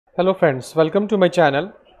Hello friends, welcome to my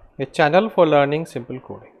channel, a channel for learning simple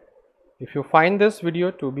coding. If you find this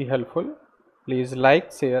video to be helpful, please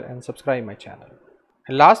like, share and subscribe my channel.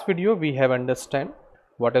 In last video we have understand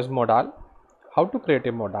what is modal, how to create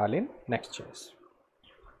a modal in nextjs.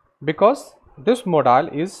 Because this modal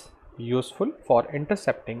is useful for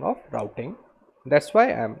intercepting of routing, that's why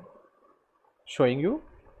I am showing you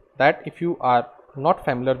that if you are not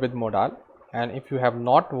familiar with modal and if you have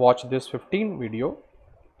not watched this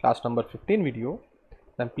class number 15 video,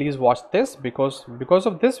 then please watch this because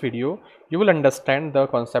of this video you will understand the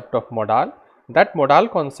concept of modal. That modal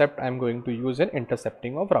concept I am going to use in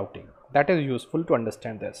intercepting of routing. That is useful to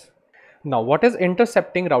understand this. Now what is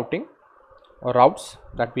intercepting routing or routes,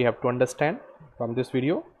 that we have to understand from this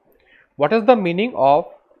video. What is the meaning of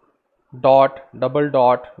dot, double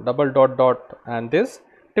dot, double dot dot and this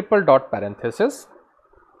triple dot parenthesis,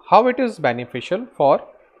 how it is beneficial for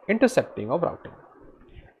intercepting of routing,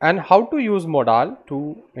 and how to use modal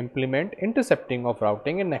to implement intercepting of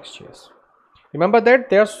routing in nextjs. Remember that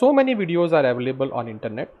there are so many videos are available on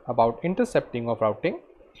internet about intercepting of routing,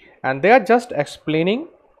 and they are just explaining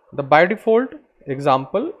the by default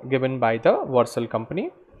example given by the Vercel company,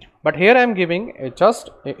 but here I am giving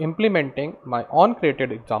implementing my own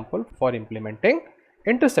created example for implementing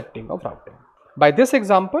intercepting of routing. By this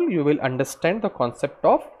example you will understand the concept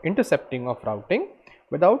of intercepting of routing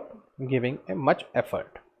without giving a much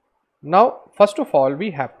effort. Now first of all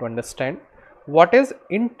we have to understand what is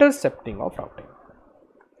intercepting of routing.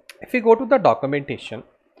 If you go to the documentation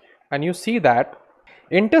and you see that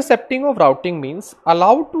intercepting of routing means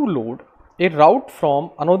allow to load a route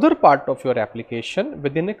from another part of your application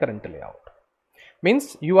within a current layout.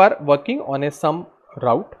 Means you are working on some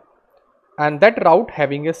route and that route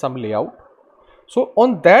having a some layout. So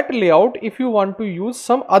on that layout if you want to use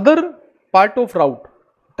some other part of route,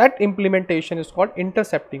 that implementation is called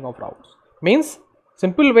intercepting of routes. Means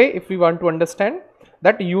simple way, if we want to understand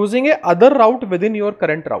that using a other route within your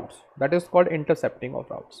current routes, that is called intercepting of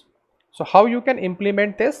routes. So how you can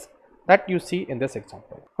implement this, that you see in this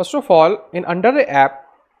example. First of all, in under the app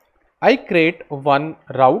I create one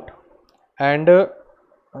route, and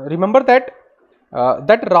remember that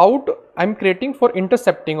that route I am creating for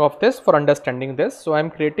intercepting of this, for understanding this. So I am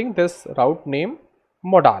creating this route name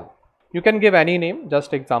modal. You can give any name,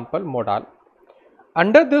 just example modal.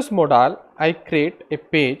 Under this modal I create a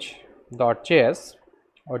page.js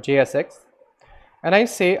or JSX and I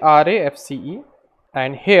say RAFCE,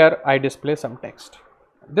 and here I display some text.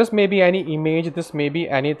 This may be any image, this may be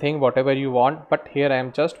anything, whatever you want, but here I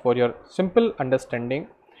am just for your simple understanding.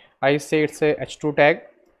 I say it's a h2 tag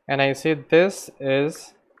and I say this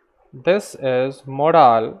is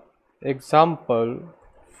modal example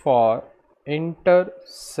for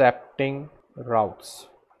intercepting routes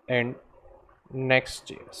in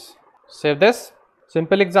nextjs. Save this.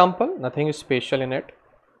 Simple example, nothing special in it.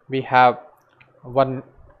 We have one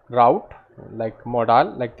route like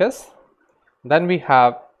modal like this, then we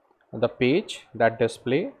have the page that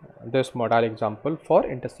display this modal example for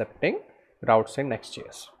intercepting routes in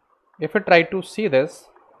nextjs. If you try to see this,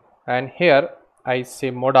 and here I say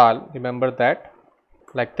modal, remember that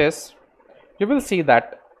like this, you will see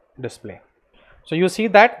that display. So you see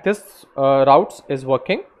that this routes is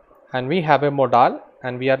working and we have a modal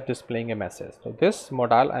and we are displaying a message. So this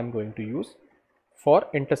modal I am going to use for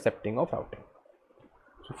intercepting of routing.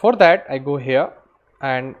 So for that I go here,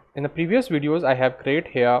 and in the previous videos I have created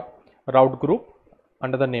here route group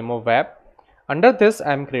under the name of web. Under this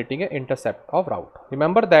I am creating an intercept of route.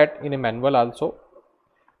 Remember that in a manual also,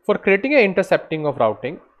 for creating an intercepting of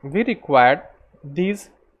routing we required these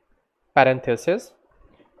parentheses.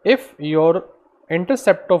 If your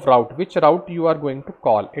intercept of route, which route you are going to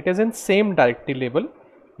call, it is in same directory label,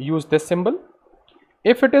 use this symbol.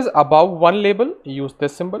 If it is above one label, use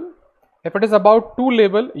this symbol. If it is about 2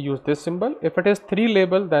 label, use this symbol. If it is 3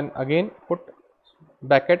 label, then again put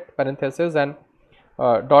bracket, parenthesis and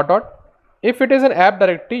dot dot. If it is an app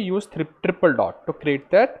directory, use triple dot to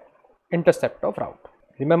create that intercept of route.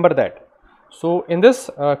 Remember that. So in this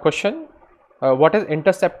question, what is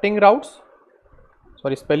intercepting routes?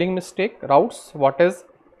 Sorry, spelling mistake, routes. What is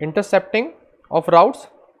intercepting of routes?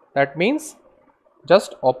 That means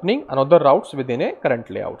just opening another routes within a current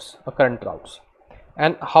layouts or current routes.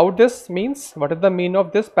 And how this means, what is the meaning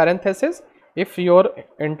of this parenthesis? If your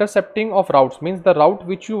intercepting of routes means the route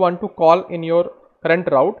which you want to call in your current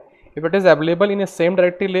route, if it is available in a same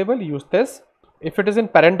directory label, use this. If it is in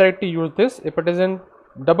parent directory, use this. If it is in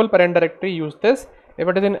double parent directory, use this. If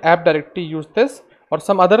it is in app directory, use this, or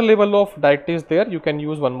some other level of directories there, you can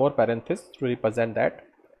use one more parenthesis to represent that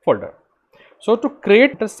folder. So to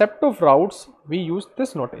create intercept of routes, we use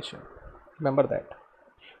this notation. Remember that.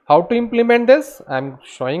 How to implement this? I am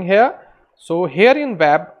showing here. So here in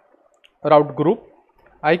web route group,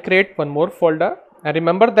 I create one more folder, and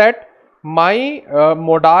remember that my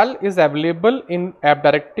modal is available in app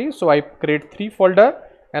directory. So I create 3 folder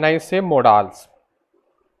and I say modals.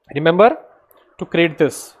 Remember to create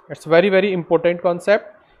this. It's very important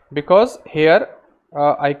concept, because here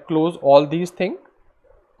I close all these things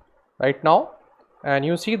right now, and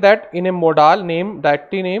you see that in a modal name,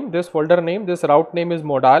 directory name, this folder name, this route name is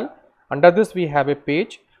modal. Under this we have a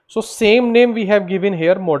page. So same name we have given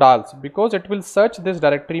here, modals, because it will search this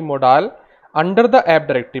directory modal under the app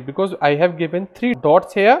directory, because I have given 3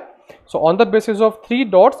 dots here. So on the basis of 3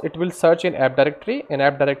 dots it will search in app directory. In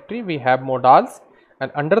app directory we have modals,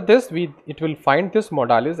 and under this it will find this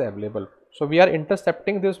modal is available. So we are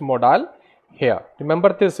intercepting this modal here.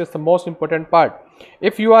 Remember, this is the most important part.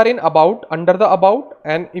 If you are in about, under the about,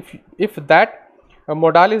 and if that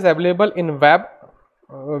modal is available in web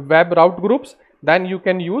route groups, then you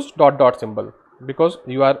can use dot symbol, because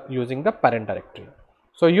you are using the parent directory.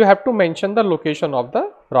 So you have to mention the location of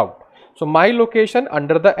the route. So my location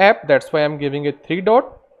under the app, that's why I am giving it 3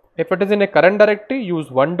 dot. If it is in a current directory,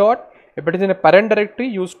 use 1 dot. If it is in a parent directory,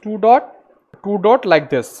 use 2 dot like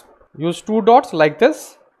this. Use 2 dots like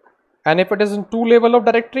this. And if it is in 2 level of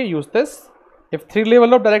directory, use this. If 3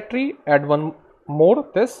 level of directory, add 1 more,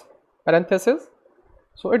 this parenthesis.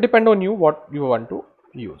 So it depends on you what you want to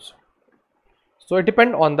use. So it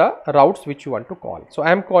depends on the routes which you want to call. So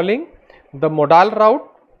I am calling the modal route,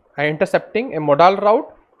 I am intercepting a modal route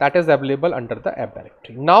that is available under the app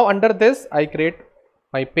directory. Now under this I create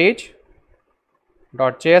my page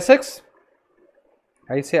 .jsx.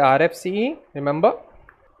 I say RFCE, remember,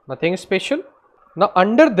 nothing special. Now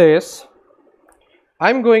under this I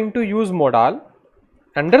am going to use modal.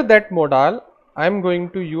 Under that modal I am going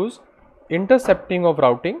to use intercepting of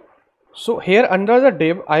routing. So here under the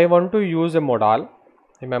div I want to use a modal.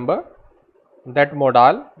 Remember that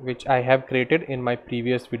modal which I have created in my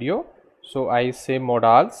previous video. So I say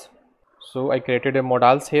modals. So I created a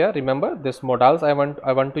modals here. Remember this modals I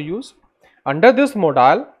want to use. Under this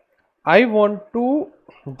modal I want to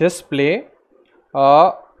display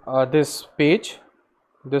this page,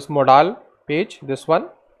 this modal page, this one.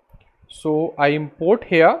 So I import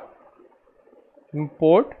here,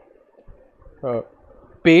 import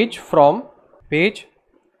page from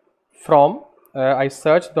I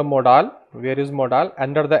search the modal. Where is modal?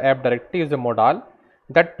 Under the app directory is the modal.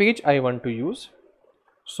 That page I want to use.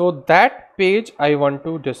 So that page I want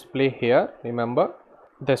to display here. Remember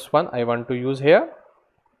this one I want to use here.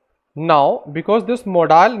 Now because this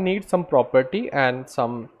modal needs some property and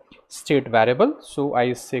some state variable, so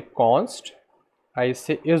I say const, I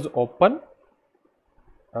say is open,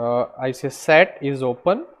 I say set is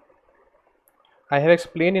open. I have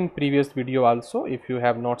explained in previous video also. If you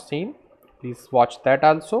have not seen, please watch that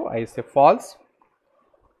also. I say false,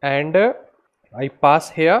 and I pass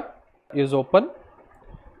here is open,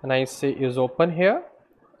 and I say is open here,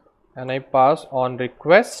 and I pass on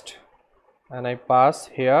request, and I pass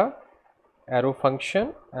here arrow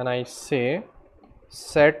function, and I say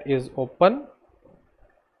set is open,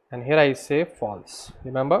 and here I say false.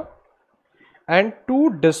 Remember, and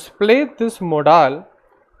to display this modal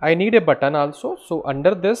I need a button also. So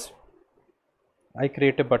under this I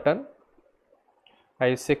create a button.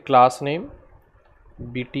 I say class name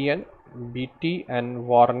btn bt and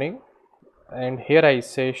warning, and here I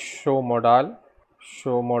say show modal,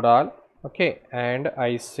 okay, and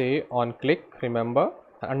I say on click. Remember,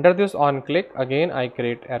 under this on click again I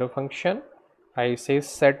create arrow function. I say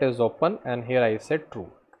set is open, and here I say true.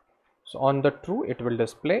 So on the true it will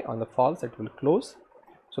display, on the false it will close.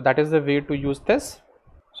 So that is the way to use this.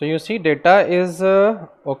 So you see data is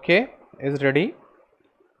okay, is ready.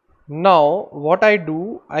 Now what I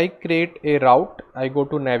do, I create a route. I go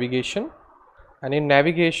to navigation, and in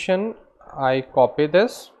navigation I copy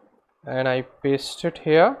this and I paste it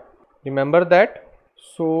here. Remember that.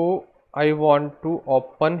 So I want to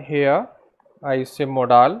open here, I say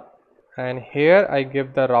modal, and here I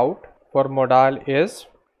give the route for modal is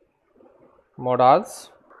modals.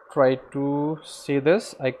 Try to see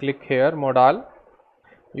this. I click here modal.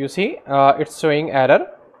 You see it's showing error.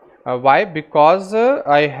 Why? Because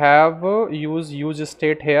I have use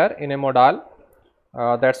state here in a modal.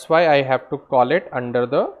 That's why I have to call it under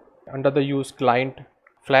the use client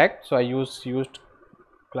flag. So I used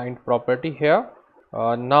client property here.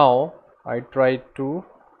 Now I try to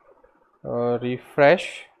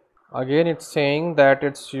refresh. Again it's saying that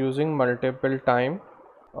it's using multiple time.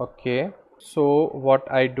 Okay, so what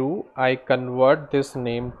I do, I convert this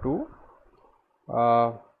name to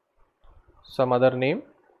some other name.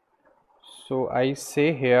 So I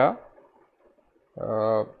say here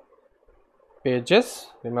pages,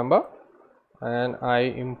 remember, and I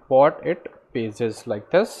import it pages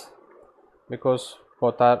like this because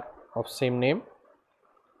both are of same name.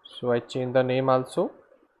 So I change the name also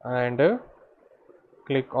and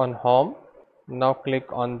click on home. Now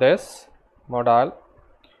click on this modal.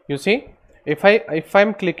 You see, if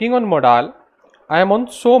I'm clicking on modal, I am on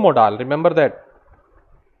show modal, remember that.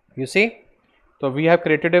 You see, so we have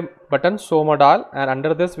created a button show modal, and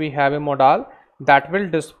under this we have a modal that will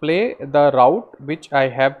display the route which I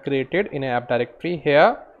have created in a app directory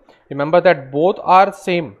here. Remember that both are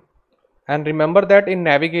same, and remember that in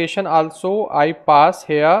navigation also I pass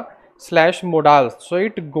here /modal, so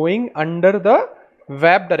it going under the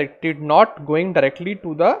web directory, not going directly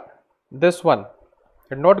to the this one.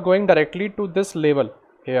 It's not going directly to this level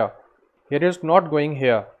here. Here is not going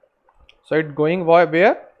here. So it going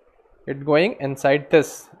where? It going inside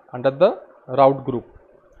this under the route group.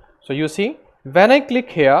 So you see, when I click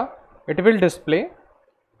here, it will display,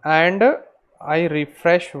 and I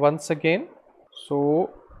refresh once again. So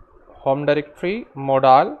home directory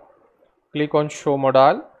modal, click on show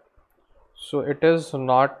modal. So it is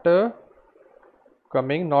not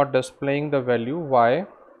coming, not displaying the value. Why?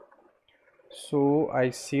 So I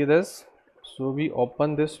see this. So we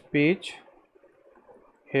open this page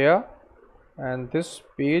here, and this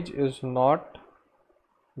page is not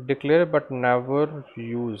declare but never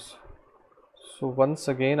use. So once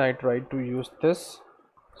again I try to use this,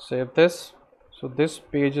 save this. So this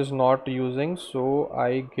page is not using, so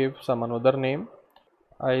I give some another name.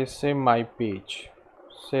 I say my page,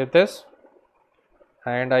 save this,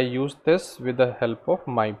 and I use this with the help of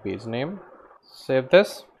my page name, save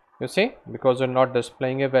this. You see, because you're not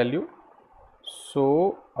displaying a value.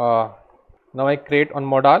 So now I create on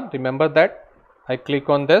modal. Remember that I click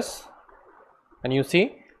on this, and you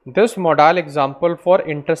see this modal example for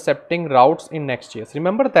intercepting routes in Next.js.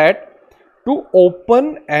 Remember that to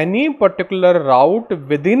open any particular route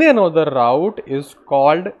within another route is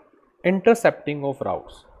called intercepting of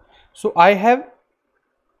routes. So I have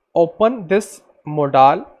opened this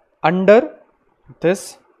modal under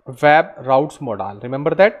this web routes modal.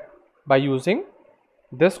 Remember that by using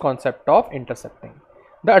this concept of intercepting.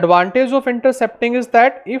 The advantage of intercepting is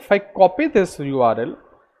that if I copy this URL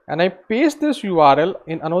and I paste this URL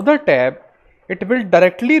in another tab, it will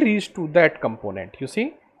directly reach to that component. You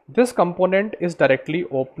see, this component is directly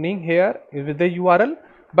opening here with the URL,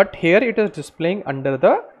 but here it is displaying under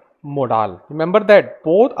the modal. Remember that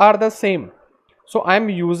both are the same. So I am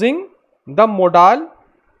using the modal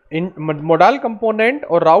component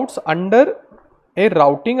or routes under a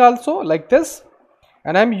routing also like this,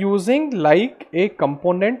 and I am using like a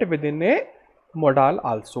component within a modal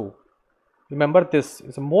also. Remember, this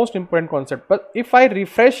is the most important concept. But if I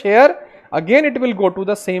refresh here, again it will go to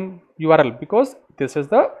the same URL because this is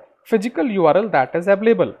the physical URL that is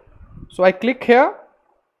available. So I click here,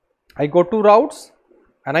 I go to routes,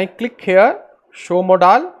 and I click here show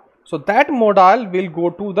modal. So that modal will go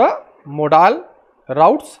to the modal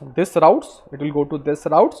routes, this routes, it will go to this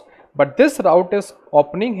routes, but this route is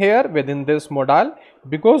opening here within this modal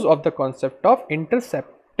because of the concept of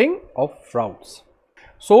intercepting of routes.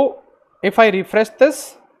 So if I refresh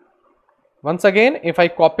this once again, if I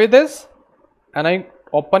copy this and I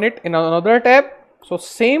open it in another tab, so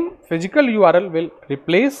same physical URL will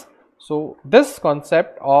replace. So this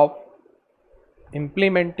concept of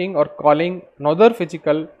implementing or calling another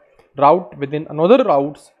physical route within another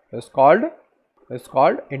routes is called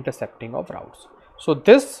intercepting of routes. So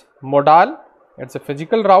this modal, it's a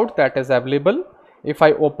physical route that is available. If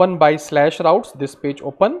I open by /routes, this page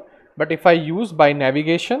open, but if I use by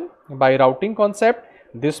navigation, by routing concept,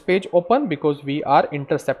 this page open because we are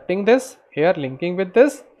intercepting this here, linking with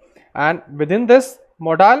this, and within this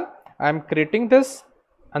modal I am creating this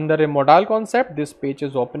under a modal concept. This page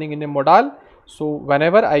is opening in a modal. So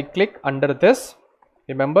whenever I click under this,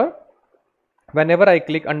 remember, whenever I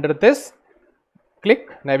click under this, click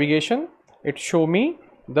navigation, it show me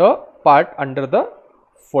the part under the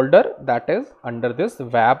folder that is under this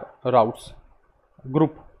web routes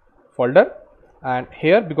group folder, and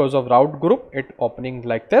here because of route group it opening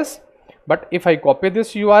like this. But if I copy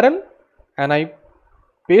this URL and I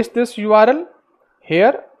paste this URL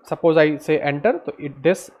here, suppose I say enter, so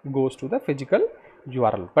this goes to the physical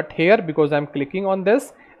URL. But here because I am clicking on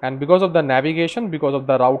this and because of the navigation, because of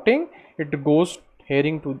the routing, it goes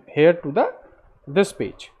heading to here to the this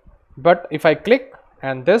page. But if I click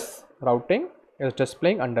and this routing is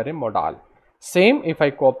displaying under a modal. Same if I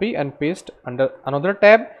copy and paste under another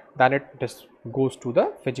tab, then it just goes to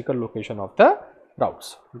the physical location of the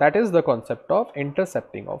routes. That is the concept of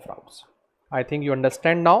intercepting of routes. I think you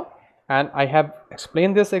understand now, and I have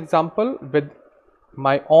explained this example with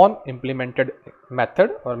my own implemented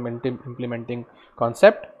method or implementing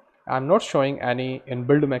concept. I am not showing any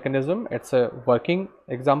inbuilt mechanism. It's a working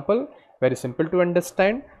example, very simple to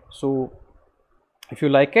understand. So if you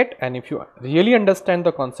like it, and if you really understand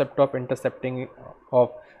the concept of intercepting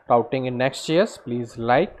of routing in Next.js, please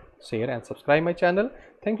like, share and subscribe my channel.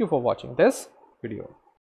 Thank you for watching this video.